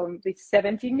from this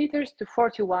 17 meters to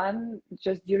 41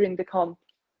 just during the comp.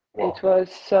 It Wow. was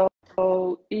so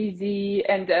easy,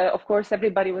 and of course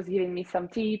everybody was giving me some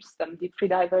tips, some deep free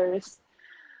divers,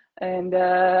 and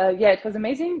yeah, it was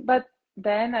amazing. But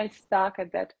then I stuck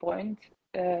at that point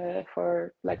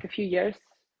for like a few years.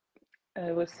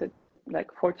 I was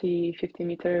like 40, 50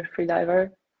 meter free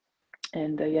diver,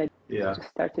 and yeah, Yeah. just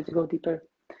started to go deeper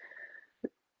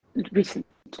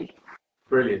recently.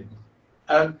 Brilliant.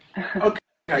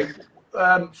 Okay.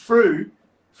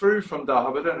 Fru from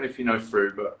Dahab. I don't know if you know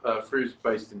Fru, but Fru's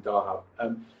based in Dahab.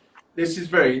 This is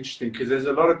very interesting because there's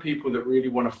a lot of people that really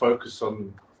want to focus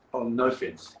on no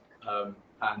fins,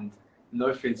 and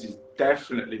no fins is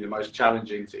definitely the most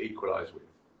challenging to equalize with.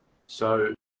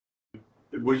 So,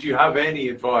 would you have any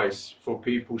advice for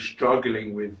people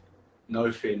struggling with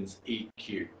no fins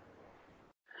EQ?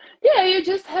 Yeah, you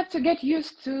just have to get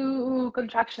used to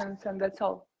contractions, and that's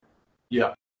all.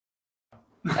 Yeah.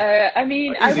 I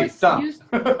mean, I Easy, was done. used.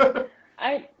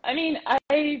 I mean,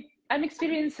 I'm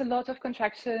experienced a lot of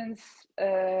contractions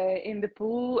in the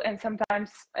pool, and sometimes,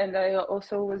 and I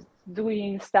also was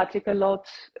doing static a lot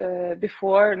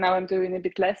before. Now I'm doing a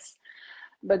bit less,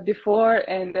 but before,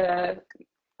 and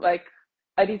like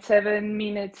I did 7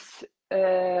 minutes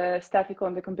static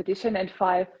on the competition, and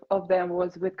 5 of them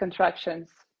was with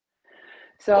contractions.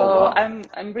 So Oh wow.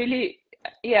 I'm really,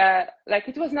 yeah, like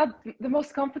it was not the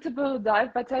most comfortable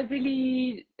dive, but I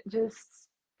really just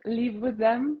live with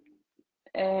them.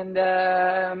 And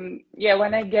yeah,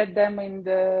 when I get them in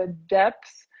the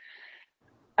depths,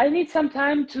 I need some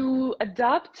time to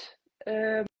adapt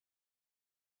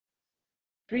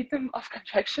rhythm of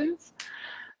contractions,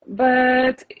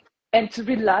 but and to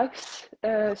relax,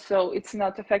 so it's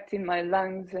not affecting my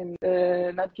lungs and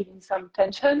not giving some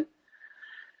tension.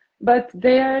 But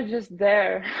they are just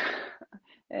there.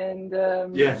 And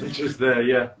Yeah, they're just there.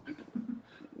 Yeah.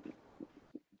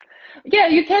 yeah,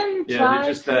 you can Yeah, they're try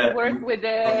just to there. work You with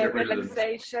can't the get rid of them.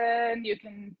 relaxation.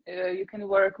 You can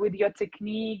work with your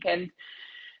technique, and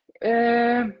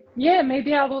yeah,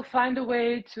 maybe I will find a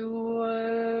way to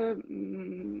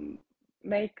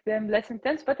make them less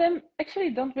intense. But I actually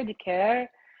don't really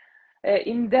care.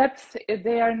 In depth,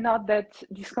 they are not that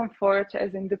discomfort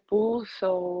as in the pool, so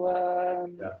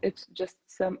Yeah. it's just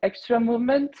some extra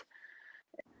movement.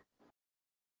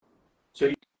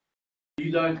 So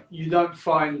you don't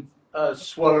find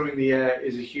swallowing the air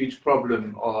is a huge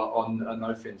problem on a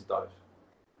no fins dive.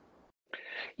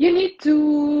 You need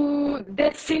to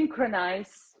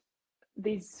desynchronize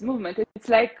this movement. It's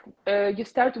like you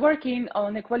start working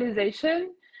on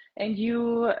equalization, and you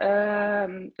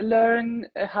learn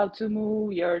how to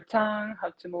move your tongue,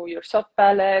 how to move your soft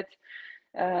palate,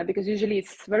 because usually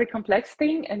it's a very complex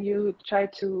thing, and you try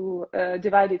to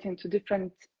divide it into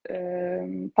different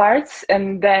parts,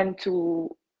 and then to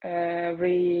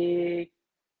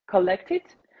recollect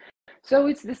it. So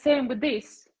it's the same with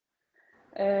this.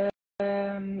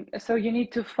 So you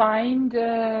need to find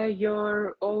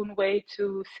your own way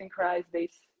to synchronize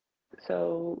this.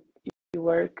 So you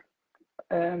work,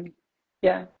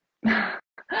 yeah,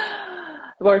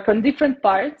 work on different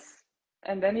parts,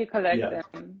 and then you collect Yeah.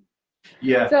 them.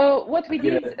 Yeah. So what we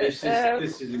Yeah. did This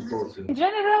is important. in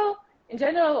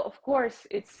general, of course,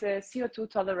 it's CO2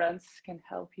 tolerance can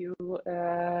help you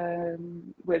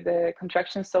with the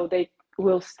contractions, so they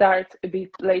will start a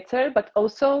bit later, but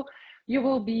also you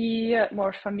will be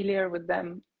more familiar with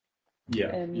them.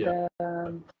 Yeah. And Yeah.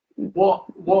 it will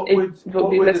be What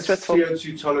would less the stressful.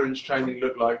 CO2 tolerance training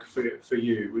look like for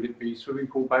you? Would it be swimming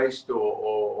pool based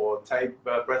or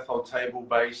breath hold table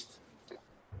based?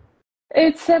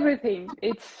 It's everything.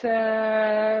 It's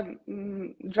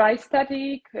dry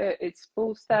static, it's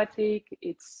pool static,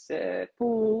 it's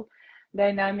pool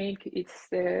dynamic, it's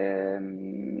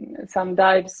some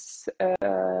dives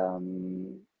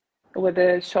with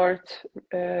a short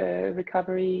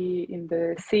recovery in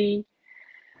the sea.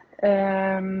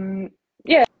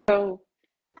 Yeah, so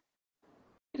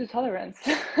to tolerance.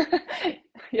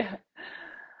 Yeah.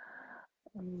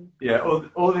 Yeah,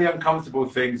 all the uncomfortable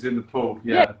things in the pool.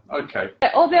 Yeah. Okay.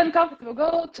 All the uncomfortable,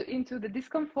 go into the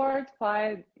discomfort,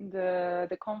 find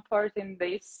the comfort in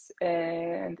this,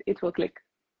 and it will click.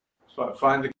 So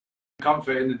find the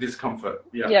comfort in the discomfort.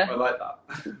 Yeah, Yeah. I like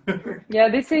that. Yeah,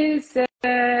 this is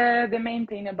the main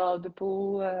thing about the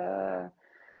pool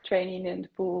training and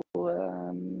pool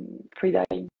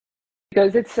freediving,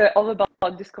 because it's all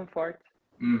about discomfort.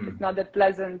 It's not that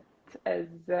pleasant as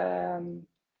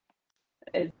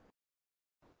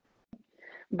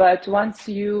but once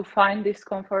you find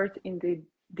discomfort in the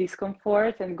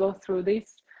discomfort and go through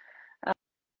this,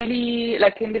 really,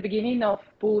 like in the beginning of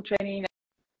pool training,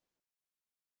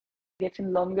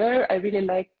 getting longer, I really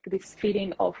like this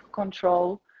feeling of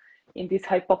control in this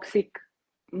hypoxic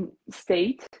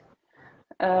state,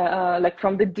 like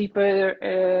from the deeper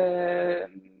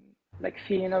like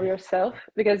feeling of yourself,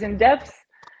 because in depth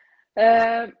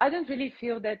I don't really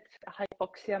feel that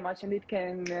hypoxia much, and it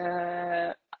can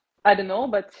I don't know,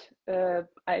 but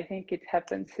I think it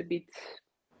happens a bit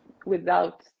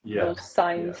without those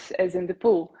signs as in the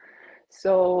pool.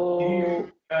 So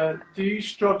do you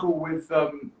struggle with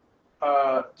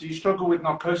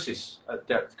narcosis at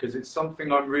depth? Because it's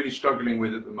something I'm really struggling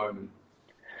with at the moment.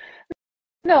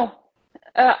 No,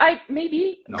 I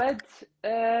maybe, no. But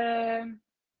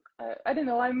I don't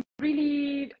know. I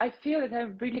feel that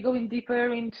I'm really going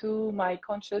deeper into my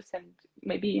conscious and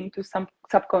maybe into some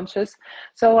subconscious.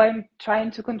 So I'm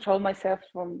trying to control myself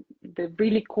from the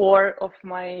really core of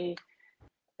my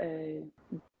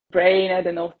brain. I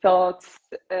don't know, thoughts.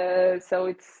 So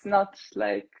it's not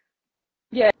like,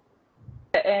 yeah.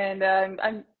 And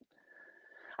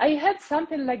I had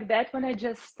something like that when I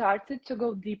just started to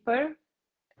go deeper.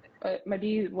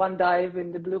 Maybe one dive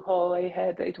in the blue hole I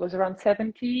had, it was around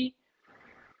 70.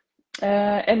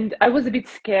 And I was a bit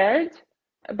scared,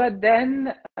 but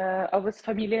then I was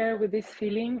familiar with this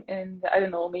feeling, and I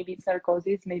don't know, maybe it's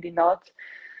narcosis, maybe not.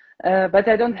 But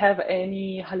I don't have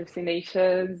any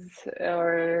hallucinations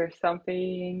or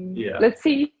something. Yeah. Let's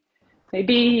see.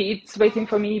 Maybe it's waiting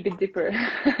for me a bit deeper.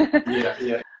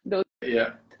 Yeah. Those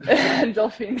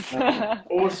dolphins.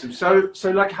 Awesome.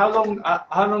 So like, how long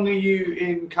are you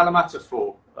in Kalamata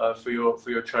for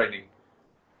your training?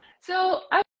 So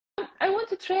I want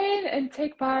to train and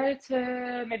take part,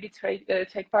 maybe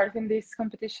take part in this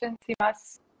competition,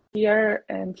 TMAS, here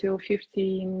until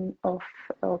 15th of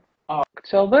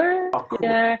October. Oh, cool.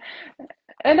 Yeah,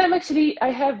 and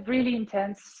I have really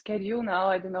intense schedule now.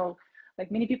 I don't know,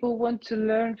 like many people want to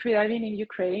learn freediving in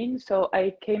Ukraine, so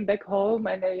I came back home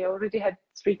and I already had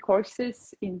 3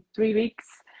 courses in 3 weeks,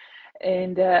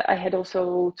 and I had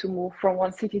also to move from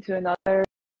one city to another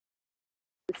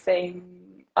the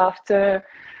same after.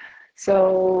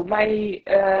 So my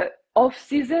off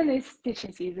season is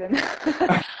teaching season.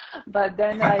 But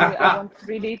then I want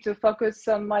really to focus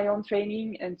on my own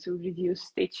training and to reduce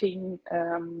teaching,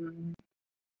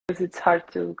 because it's hard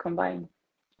to combine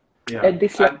at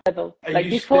this level. Like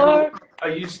before,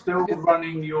 are you still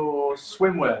running your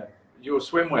swimwear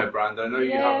brand? I know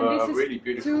you have a really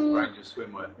beautiful brand, your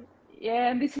swimwear. Yeah,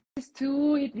 and this is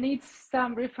too, it needs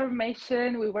some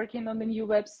reformation. We're working on the new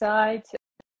website,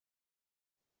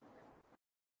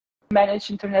 manage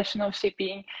international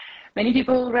shipping. Many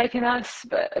people writing us,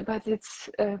 but it's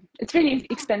really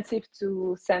expensive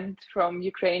to send from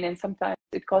Ukraine, and sometimes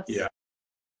it costs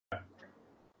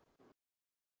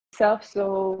itself.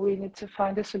 So we need to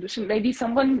find a solution. Maybe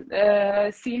someone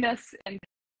seen us and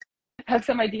have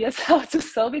some ideas how to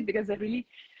solve it, because I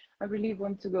really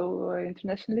want to go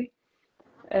internationally,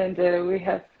 and we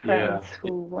have friends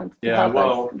who want to help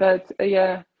us. But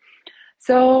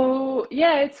so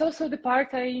it's also the part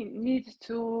I need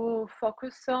to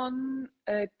focus on.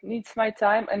 It needs my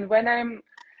time, and when I'm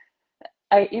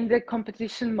in the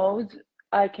competition mode,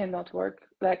 I cannot work.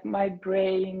 Like my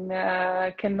brain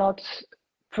cannot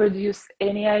produce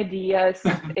any ideas,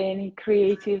 any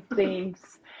creative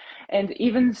things, and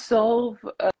even solve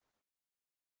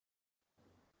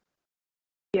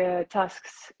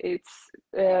tasks. It's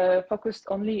focused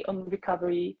only on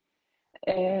recovery,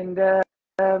 and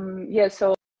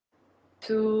so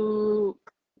to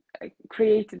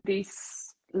create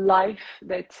this life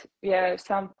that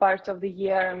some part of the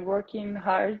year I'm working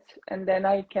hard, and then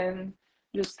I can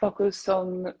just focus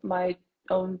on my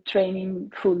own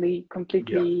training fully,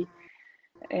 completely.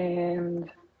 And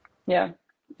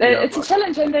it's a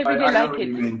challenge, and I really like it.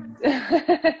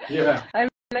 I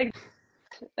like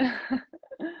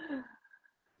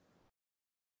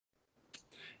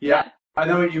I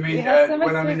know what you mean.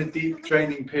 When I'm in a deep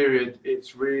training period,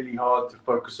 it's really hard to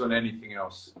focus on anything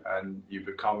else, and you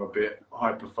become a bit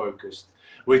hyper-focused,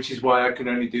 which is why I can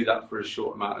only do that for a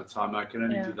short amount of time. I can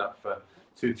only do that for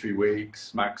 2-3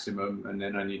 weeks maximum, and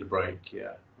then I need a break.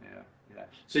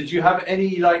 So do you have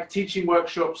any like teaching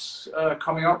workshops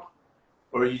coming up,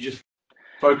 or are you just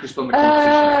focused on the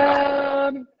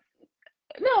competition?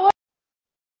 No,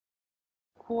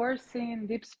 course in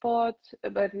deep spot,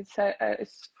 but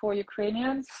it's for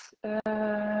Ukrainians,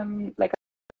 like,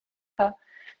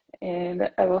 and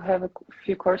I will have a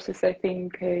few courses, I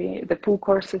think, the pool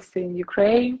courses in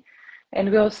Ukraine,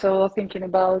 and we're also thinking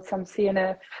about some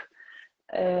CNF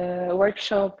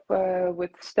workshop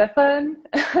with Stefan.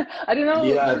 I don't know,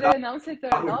 should I announce it or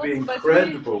that would not? be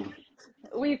incredible.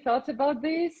 But we thought about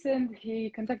this, and he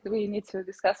contacted. We need to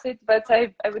discuss it, but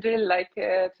I would really like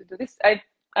to do this.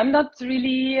 I'm not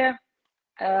really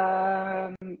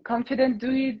confident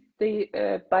doing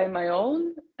it by my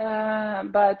own,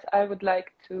 but I would like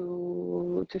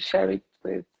to share it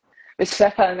with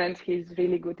Stefan, and he's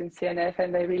really good in CNF,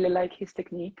 and I really like his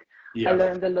technique. I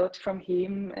learned a lot from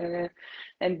him,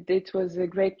 and it was a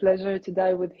great pleasure to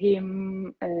dive with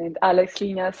him and Alex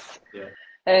Linas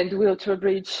and Will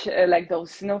Trowbridge, like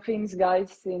those snow fins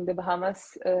guys in the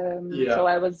Bahamas. So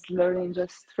I was learning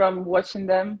just from watching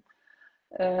them.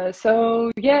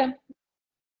 So yeah,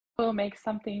 we'll make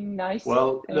something nice.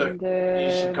 Well, look,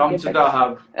 you should come to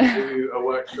Dahab, do a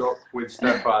workshop with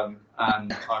Stefan,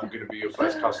 and I'm going to be your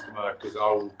first customer because I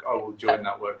will join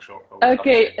that workshop.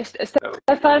 Okay,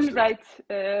 Stefan, right?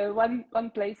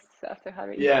 One place after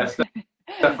Harry. Yeah,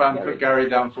 Stefan put Gary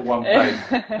down for one place.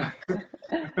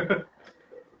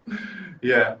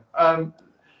 Yeah.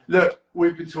 Look,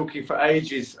 we've been talking for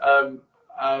ages,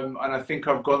 and I think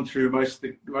I've gone through most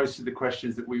of the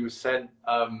questions that we were sent.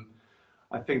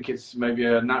 I think it's maybe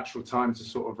a natural time to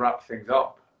sort of wrap things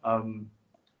up.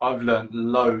 I've learned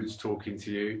loads talking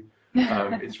to you.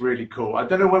 It's really cool. I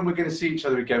don't know when we're going to see each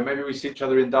other again. Maybe we see each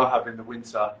other in Dahab in the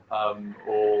winter,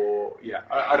 or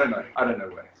I don't know. I don't know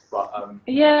when. But look,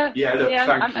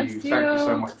 thank you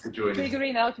so much for joining.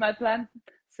 Figuring out my plan.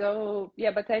 So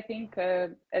yeah, but I think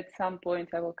at some point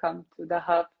I will come to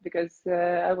Dahab because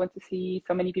I want to see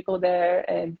so many people there,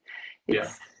 and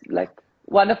it's like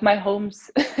one of my homes.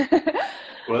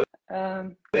 Well,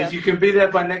 you can be there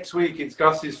by next week. It's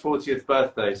Gus's 40th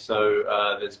birthday, so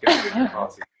there's going to be a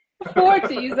party.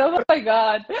 40s, oh my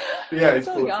god. Yeah, he's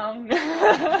so 40. young.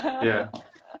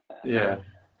 Yeah.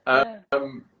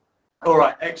 All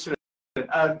right, excellent.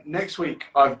 Next week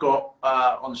I've got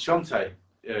Enchante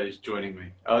is joining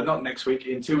me. Not next week,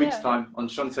 in 2 weeks' time.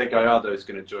 Enchante Gallardo is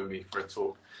going to join me for a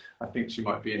talk. I think she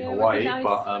might be in Hawaii, nice.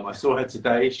 But I saw her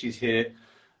today. She's here.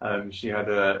 She had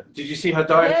a. Did you see her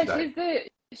dive today?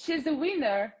 She's the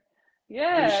winner.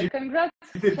 Yeah, congrats.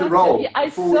 She did the roll. I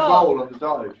saw roll on the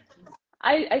dive.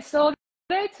 I saw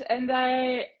that, and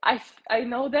I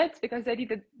know that because I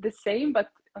did the same, but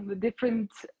on the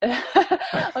different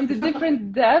on the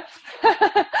different depth.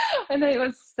 When I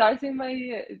was starting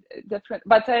my different,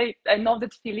 but I know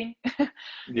that feeling.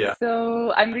 Yeah.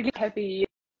 So I'm really happy.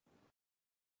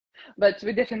 But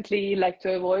we definitely like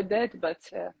to avoid that. But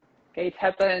okay, it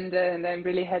happened, and I'm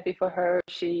really happy for her.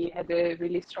 She had a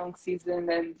really strong season,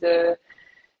 and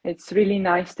it's really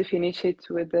nice to finish it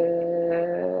with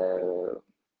a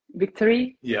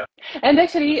victory. Yeah. And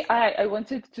actually, I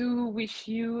wanted to wish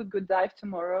you a good dive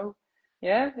tomorrow.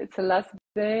 Yeah, it's the last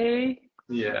day.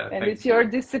 Yeah. And it's your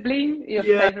discipline, your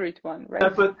favorite one, right?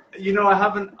 Yeah, but you know, I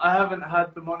haven't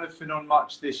had the monofin on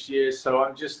much this year, so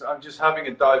I'm just having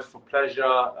a dive for pleasure.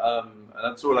 And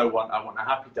that's all I want. I want a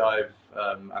happy dive,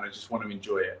 and I just want to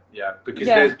enjoy it. Yeah, because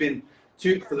there's been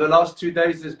for the last 2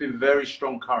 days, there's been very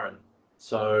strong current.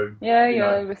 So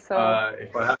we saw.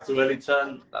 If I have to early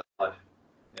turn, that's life.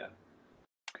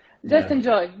 Just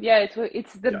enjoy. Yeah,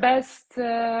 it's the best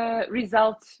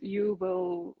result you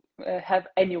will have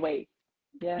anyway.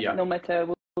 Yeah, no matter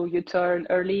will you turn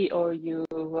early or you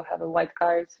will have a white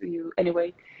card. You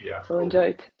anyway. Yeah. So enjoy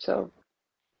it. So.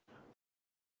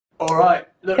 All right.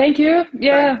 Look, thank you.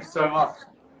 Yeah. Thank you so much.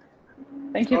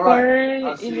 Thank you for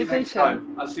invitation. You next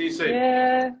time. I'll see you soon.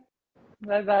 Yeah.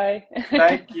 Bye bye.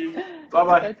 Thank you. Bye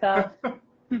bye.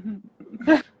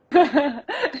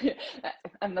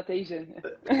 I'm not Asian.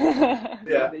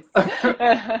 Yeah.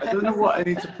 I don't know what I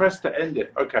need to press to end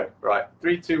it. Okay, right.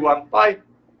 3, 2, 1. Bye.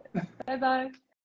 Bye bye.